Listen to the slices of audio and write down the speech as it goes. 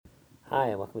Hi,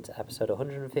 and welcome to episode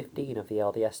 115 of the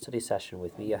LDS study session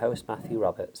with me, your host, Matthew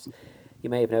Roberts. You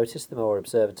may have noticed, the more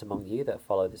observant among you that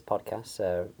follow this podcast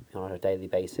on a daily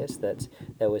basis, that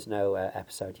there was no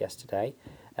episode yesterday,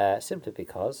 simply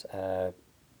because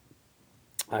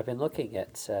I've been looking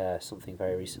at something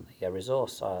very recently, a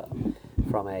resource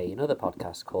from another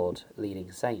podcast called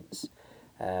Leading Saints,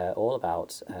 all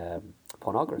about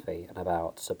pornography and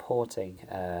about supporting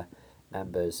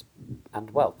members,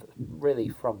 and well, really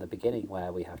from the beginning,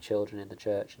 where we have children in the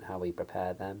church and how we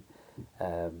prepare them,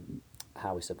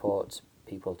 how we support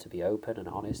people to be open and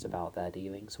honest about their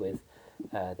dealings with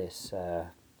this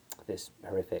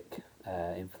horrific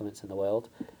influence in the world,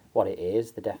 what it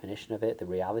is, the definition of it, the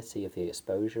reality of the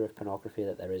exposure of pornography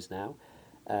that there is now,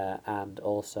 and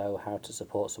also how to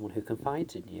support someone who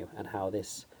confides in you, and how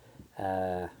this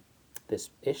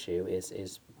issue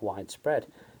is widespread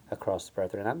across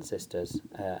brethren and sisters,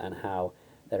 and how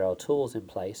there are tools in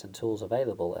place and tools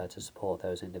available to support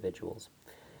those individuals.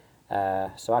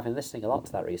 So I've been listening a lot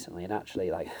to that recently, and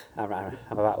actually, I'm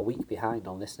about a week behind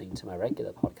on listening to my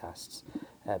regular podcasts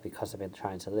because I've been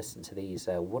trying to listen to these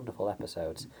wonderful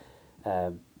episodes.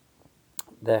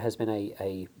 There has been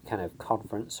a kind of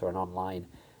conference or an online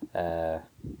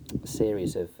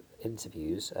series of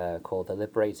interviews called the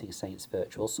Liberating Saints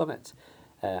Virtual Summit.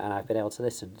 And I've been able to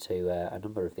listen to a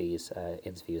number of these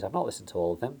interviews. I've not listened to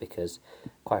all of them because,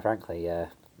 quite frankly,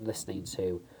 listening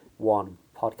to one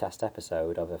podcast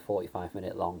episode of a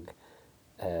 45-minute long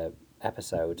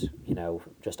episode,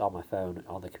 just on my phone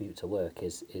on the commute to work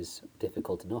is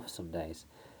difficult enough some days.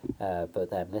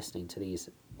 But then listening to these,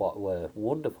 what were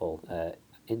wonderful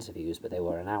interviews, but they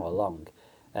were an hour long,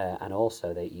 and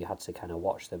also that you had to kind of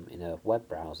watch them in a web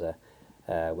browser,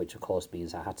 which of course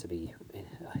means I had to be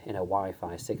in a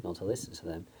Wi-Fi signal to listen to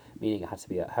them, meaning I had to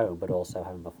be at home, but also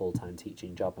having a full-time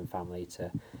teaching job and family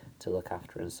to look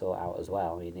after and sort out as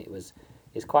well. I mean,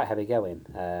 it's quite heavy going,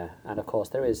 and of course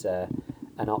there is an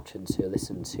option to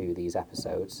listen to these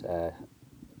episodes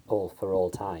all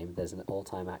time. There's an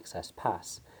all-time access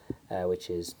pass, which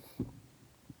is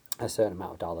a certain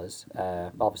amount of dollars.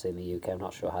 Obviously in the UK, I'm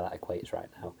not sure how that equates right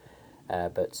now.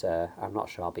 But I'm not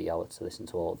sure I'll be able to listen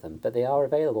to all of them. But they are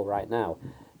available right now.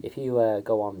 If you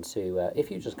go on to, if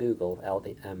you just Google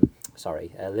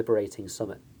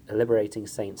Liberating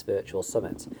Saints Virtual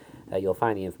Summit, you'll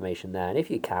find the information there. And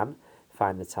if you can,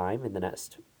 find the time in the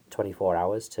next 24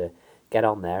 hours to get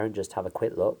on there and just have a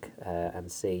quick look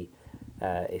and see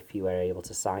if you were able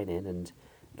to sign in and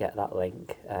get that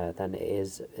link, then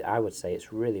I would say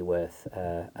it's really worth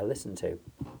a listen to.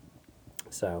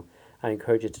 So I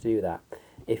encourage you to do that.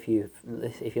 If you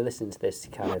listen to this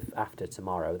kind of after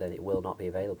tomorrow, then it will not be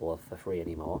available for free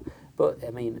anymore. But I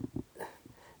mean,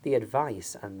 the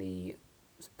advice and the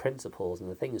principles and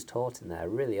the things taught in there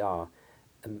really are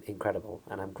incredible,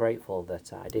 and I'm grateful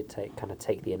that I did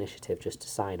take the initiative just to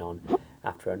sign on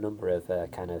after a number of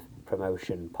kind of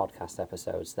promotion podcast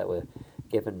episodes that were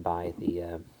given by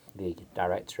the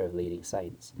director of Leading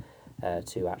Saints.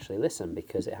 To actually listen,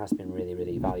 because it has been really,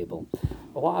 really valuable.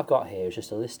 But what I've got here is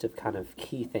just a list of kind of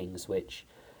key things which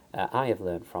I have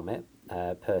learned from it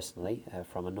personally,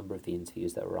 from a number of the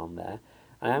interviews that were on there.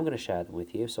 And I'm going to share them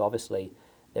with you. So obviously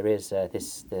there is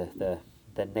the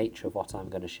nature of what I'm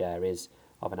going to share is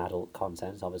of an adult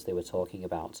content. Obviously we're talking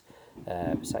about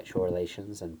sexual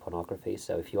relations and pornography.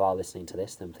 So if you are listening to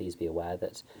this, then please be aware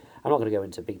that I'm not going to go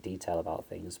into big detail about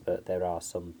things, but there are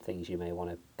some things you may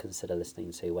want to consider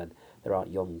listening to when there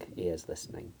aren't young ears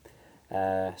listening.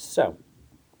 So,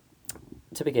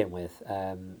 to begin with,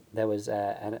 there was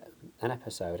an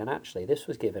episode, and actually this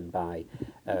was given by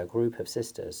a group of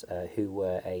sisters who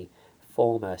were a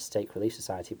former Stake Relief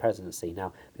Society presidency.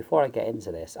 Now, before I get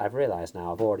into this, I've realised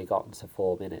now I've already gotten to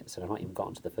 4 minutes and I've not even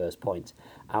gotten to the first point.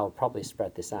 I'll probably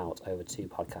spread this out over 2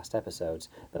 podcast episodes,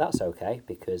 but that's okay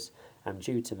because I'm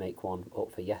due to make one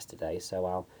up for yesterday, so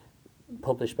I'll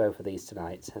publish both of these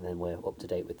tonight, and then we're up to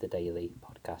date with the daily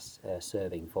podcast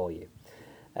serving for you.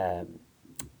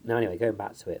 Now, anyway, going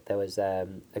back to it, there was a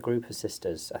group of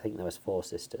sisters, I think there was 4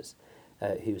 sisters,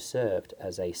 who served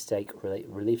as a Stake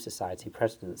Relief Society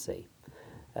presidency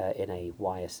in a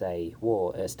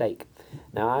YSA stake.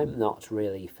 Now, I'm not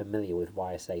really familiar with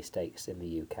YSA stakes in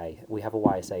the UK. We have a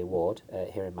YSA ward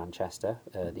here in Manchester,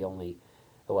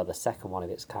 the second one of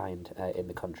its kind in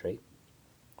the country.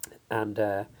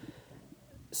 And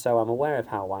so I'm aware of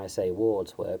how YSA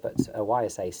wards were, but a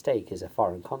YSA stake is a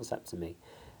foreign concept to me.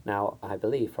 Now, I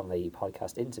believe from the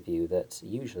podcast interview that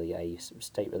usually a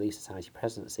Stake Relief Society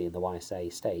presidency in the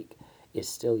YSA stake is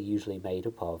still usually made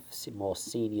up of more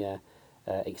senior,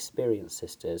 experienced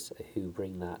sisters who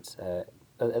bring that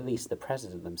at least the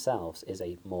president themselves is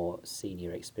a more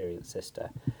senior, experienced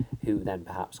sister, who then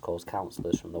perhaps calls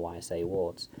counsellors from the YSA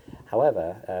wards.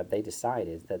 However, they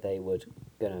decided that they were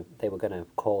gonna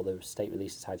call the State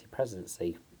Relief Society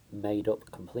presidency made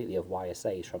up completely of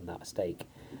YSAs from that stake.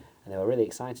 And they were really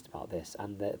excited about this.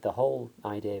 And the whole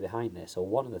idea behind this, or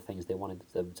one of the things they wanted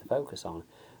them to focus on,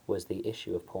 was the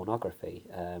issue of pornography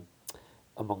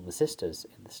among the sisters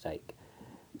in the stake.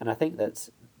 And I think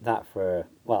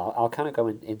I'll kind of go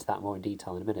into that more in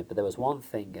detail in a minute, but there was one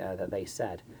thing that they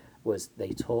said was they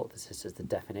taught the sisters the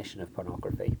definition of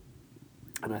pornography.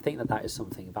 And I think that is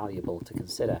something valuable to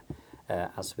consider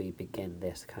as we begin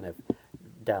this kind of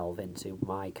delve into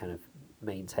my kind of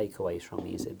main takeaways from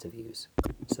these interviews.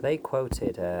 So they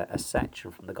quoted a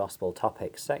section from the Gospel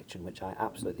Topics section, which I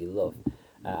absolutely love.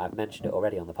 I've mentioned it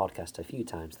already on the podcast a few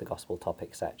times, the Gospel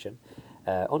Topics section,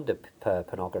 under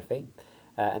pornography.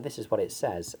 And this is what it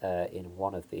says in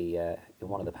one of the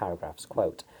paragraphs.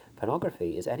 Quote,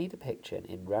 "Pornography is any depiction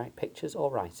in pictures or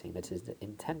writing that is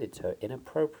intended to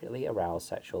inappropriately arouse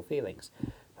sexual feelings.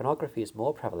 Pornography is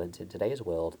more prevalent in today's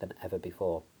world than ever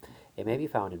before. It may be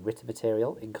found in written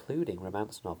material, including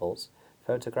romance novels,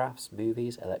 photographs,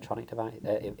 movies, electronic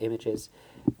images,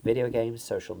 video games,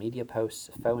 social media posts,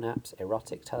 phone apps,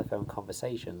 erotic telephone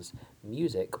conversations,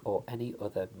 music, or any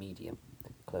other medium."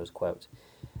 Close quote.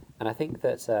 And I think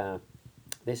that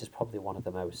this is probably one of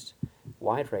the most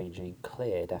wide-ranging,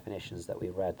 clear definitions that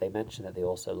we've read. They mentioned that they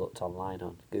also looked online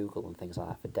on Google and things like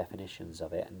that for definitions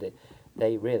of it, and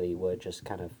they really were just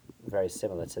kind of very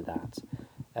similar to that.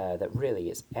 That really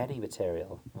it's any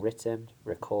material, written,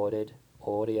 recorded,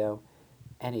 audio,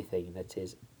 anything that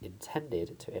is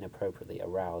intended to inappropriately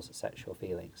arouse sexual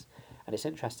feelings. And it's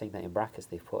interesting that in brackets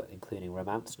they've put including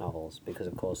romance novels, because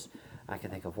of course I can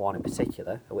think of one in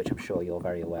particular, which I'm sure you're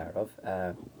very aware of,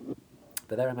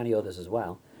 but there are many others as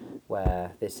well,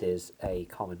 where this is a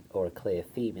common or a clear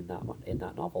theme in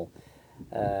that novel,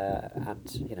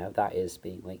 and that is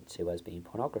being linked to as being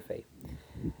pornography.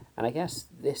 And I guess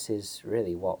this is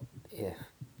really what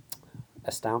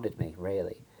astounded me,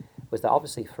 really, was that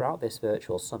obviously throughout this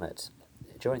virtual summit,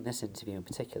 during this interview in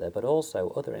particular, but also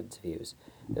other interviews,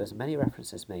 there was many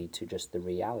references made to just the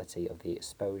reality of the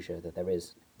exposure that there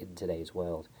is in today's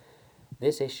world.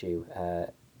 This issue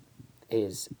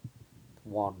is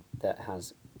one that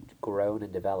has grown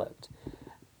and developed,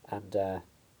 and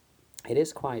it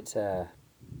is quite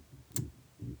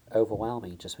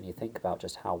overwhelming just when you think about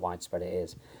just how widespread it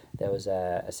is. There was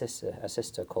a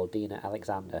sister called Dina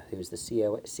Alexander, who's the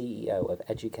CEO of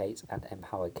Educate and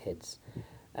Empower Kids,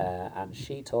 and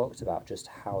she talked about just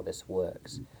how this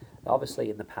works. Obviously,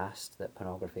 in the past, that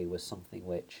pornography was something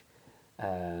which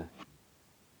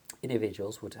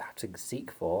individuals would have to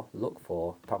look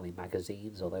for, probably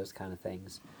magazines or those kind of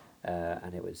things,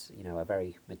 and it was a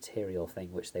very material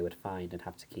thing which they would find and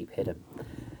have to keep hidden,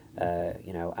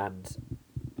 and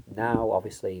now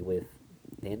obviously with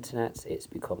the internet it's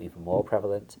become even more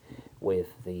prevalent with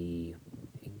the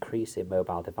increase in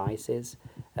mobile devices,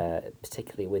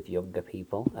 particularly with younger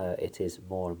people. It is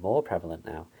more and more prevalent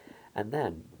now. And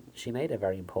then she made a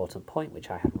very important point which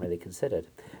I hadn't really considered.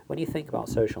 When you think about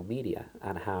social media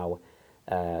and how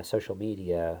social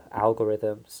media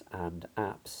algorithms and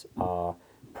apps are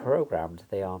programmed,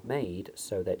 they are made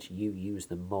so that you use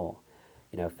them more.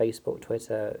 Facebook,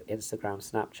 Twitter, Instagram,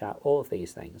 Snapchat, all of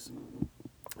these things,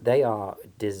 they are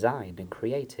designed and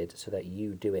created so that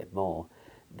you do it more.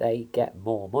 They get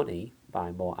more money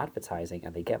by more advertising,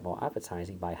 and they get more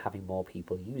advertising by having more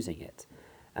people using it.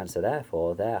 And so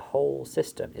therefore, their whole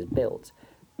system is built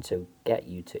to get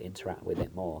you to interact with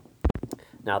it more.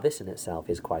 Now, this in itself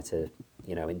is quite a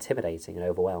intimidating and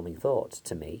overwhelming thought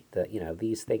to me, that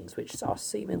these things which are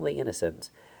seemingly innocent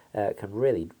can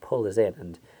really pull us in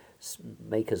and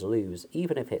make us lose,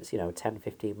 even if it's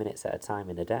 10-15 minutes at a time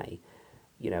in a day.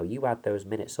 You add those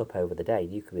minutes up over the day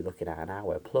and you could be looking at an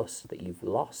hour plus that you've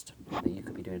lost, that you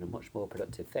could be doing a much more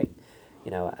productive thing.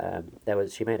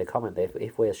 She made a comment that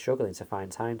if we're struggling to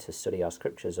find time to study our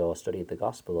scriptures or study the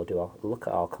gospel or look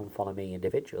at our Come Follow Me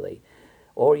individually,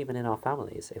 or even in our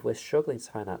families, if we're struggling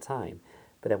to find that time,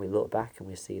 but then we look back and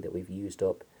we see that we've used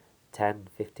up 10,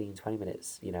 15, 20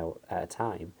 minutes, at a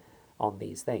time on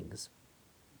these things,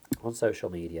 on social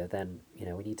media, then,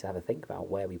 we need to have a think about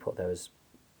where we put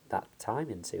that time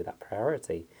into, that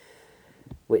priority,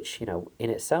 which, in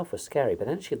itself was scary. But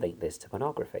then she linked this to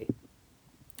pornography.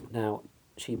 Now,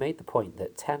 she made the point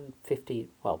that 10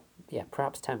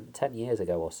 years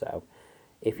ago or so,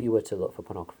 if you were to look for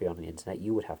pornography on the internet,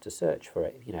 you would have to search for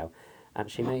it, and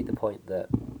she made the point that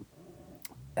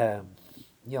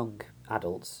young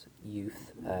adults,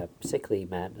 youth, particularly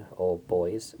men or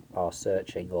boys, are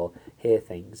searching or hear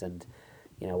things, and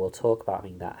we'll talk about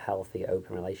having that healthy,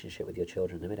 open relationship with your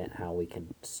children in a minute, how we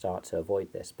can start to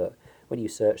avoid this. But when you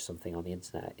search something on the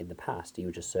internet in the past, you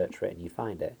would just search for it and you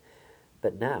find it.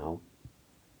 But now,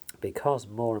 because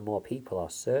more and more people are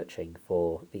searching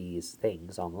for these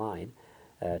things online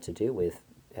to do with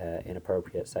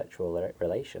inappropriate sexual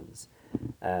relations,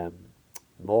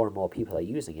 more and more people are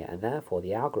using it, and therefore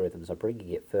the algorithms are bringing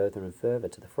it further and further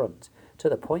to the front, to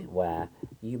the point where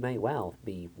you may well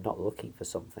be not looking for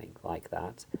something like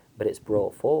that, but it's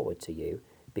brought forward to you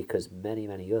because many,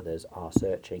 many others are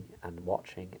searching and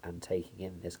watching and taking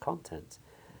in this content.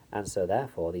 And so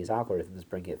therefore these algorithms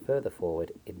bring it further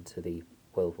forward into the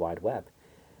World Wide Web.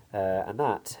 And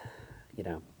that,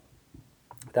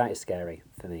 that is scary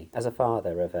for me. As a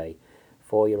father of a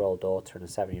 4-year-old daughter and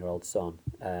a 7-year-old son,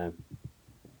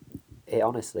 it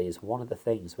honestly is one of the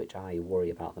things which I worry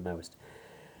about the most.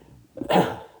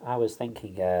 I was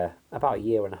thinking about a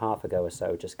year and a half ago or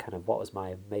so, just kind of what was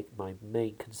my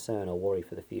main concern or worry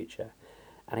for the future.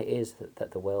 And it is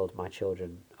that the world my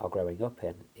children are growing up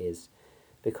in is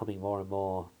becoming more and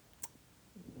more,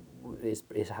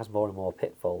 it has more and more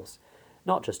pitfalls.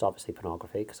 Not just obviously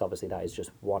pornography, because obviously that is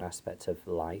just one aspect of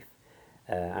life.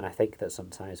 And I think that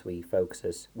sometimes we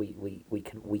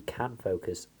can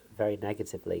focus very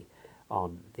negatively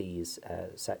on these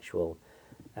sexual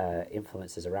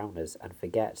influences around us and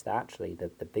forget that actually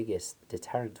the biggest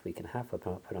deterrent we can have for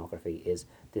pornography is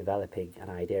developing an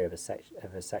idea of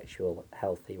a sexual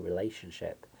healthy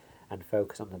relationship and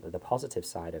focus on the positive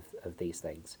side of these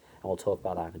things. And we'll talk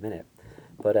about that in a minute.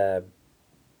 But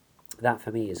that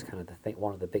for me is kind of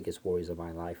one of the biggest worries of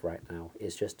my life right now,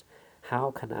 is just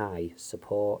how can I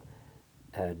support,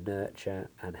 nurture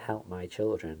and help my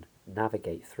children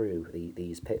navigate through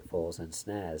these pitfalls and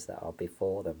snares that are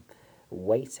before them,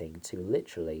 waiting to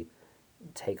literally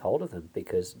take hold of them,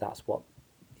 because that's what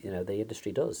the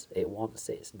industry does. It wants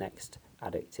its next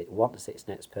addict, it wants its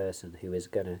next person who is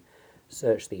going to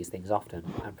search these things often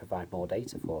and provide more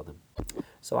data for them.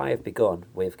 So I have begun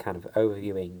with kind of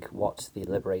overviewing what the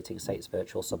Liberating Saints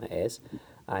Virtual Summit is.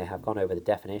 I have gone over the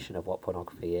definition of what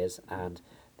pornography is and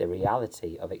the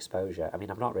reality of exposure. I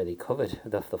mean, I've not really covered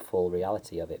the full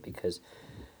reality of it, because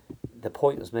the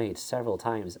point was made several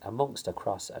times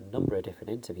across a number of different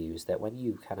interviews that when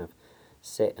you kind of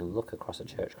sit and look across a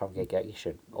church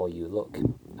congregation, or you look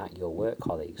at your work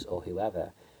colleagues or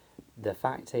whoever, the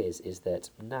fact is that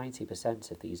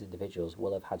 90% of these individuals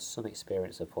will have had some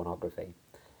experience of pornography.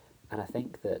 And I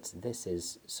think that this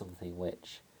is something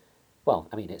which, well,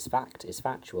 I mean, it's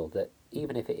factual that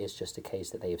even if it is just a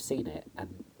case that they have seen it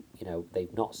and,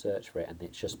 they've not searched for it and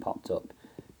it's just popped up,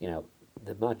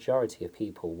 the majority of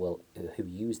people who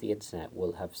use the internet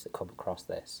will have come across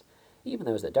this. Even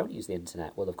those that don't use the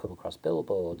internet will have come across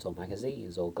billboards or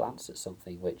magazines or glanced at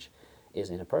something which is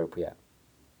inappropriate.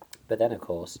 But then, of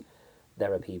course,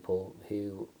 there are people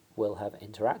who will have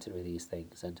interacted with these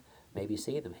things and maybe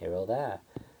see them here or there.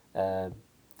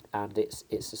 And it's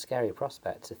a scary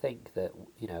prospect to think that,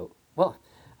 well,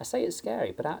 I say it's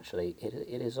scary, but actually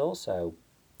it is also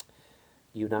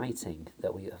uniting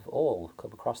that we have all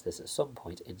come across this at some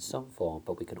point in some form,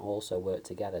 but we can also work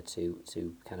together to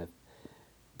kind of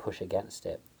push against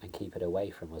it and keep it away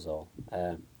from us all.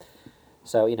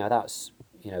 So, that's,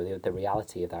 the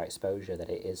reality of that exposure, that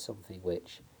it is something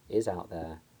which is out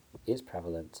there, is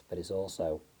prevalent, but is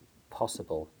also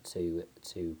possible to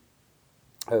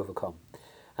overcome.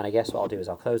 And I guess what I'll do is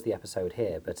I'll close the episode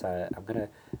here, but I'm going to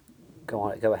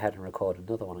go ahead and record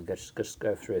another one and just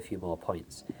go through a few more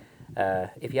points.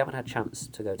 If you haven't had a chance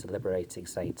to go to Liberating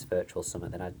Saints Virtual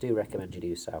Summit, then I do recommend you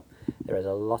do so. There is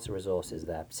a lot of resources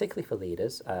there, particularly for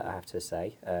leaders, I have to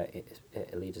say,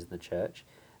 leaders in the church,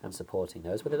 and supporting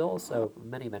those. But there's also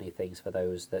many, many things for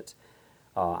those that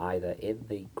are either in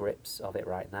the grips of it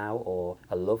right now, or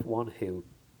a loved one who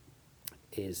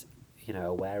is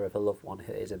aware of a loved one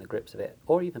who is in the grips of it,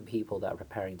 or even people that are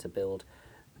preparing to build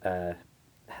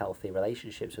healthy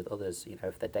relationships with others,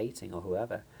 if they're dating or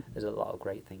whoever. There's a lot of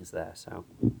great things there. So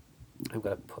I'm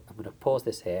going to pause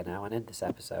this here now and end this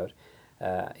episode.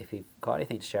 If you've got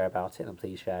anything to share about it, then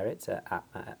please share it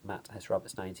at Matt S.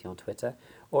 Roberts 90 on Twitter,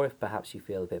 or if perhaps you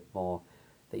feel a bit more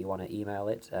that you want to email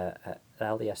it,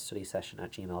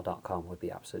 ldsstudysession@gmail.com would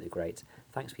be absolutely great.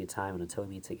 Thanks for your time, and until we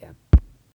meet again.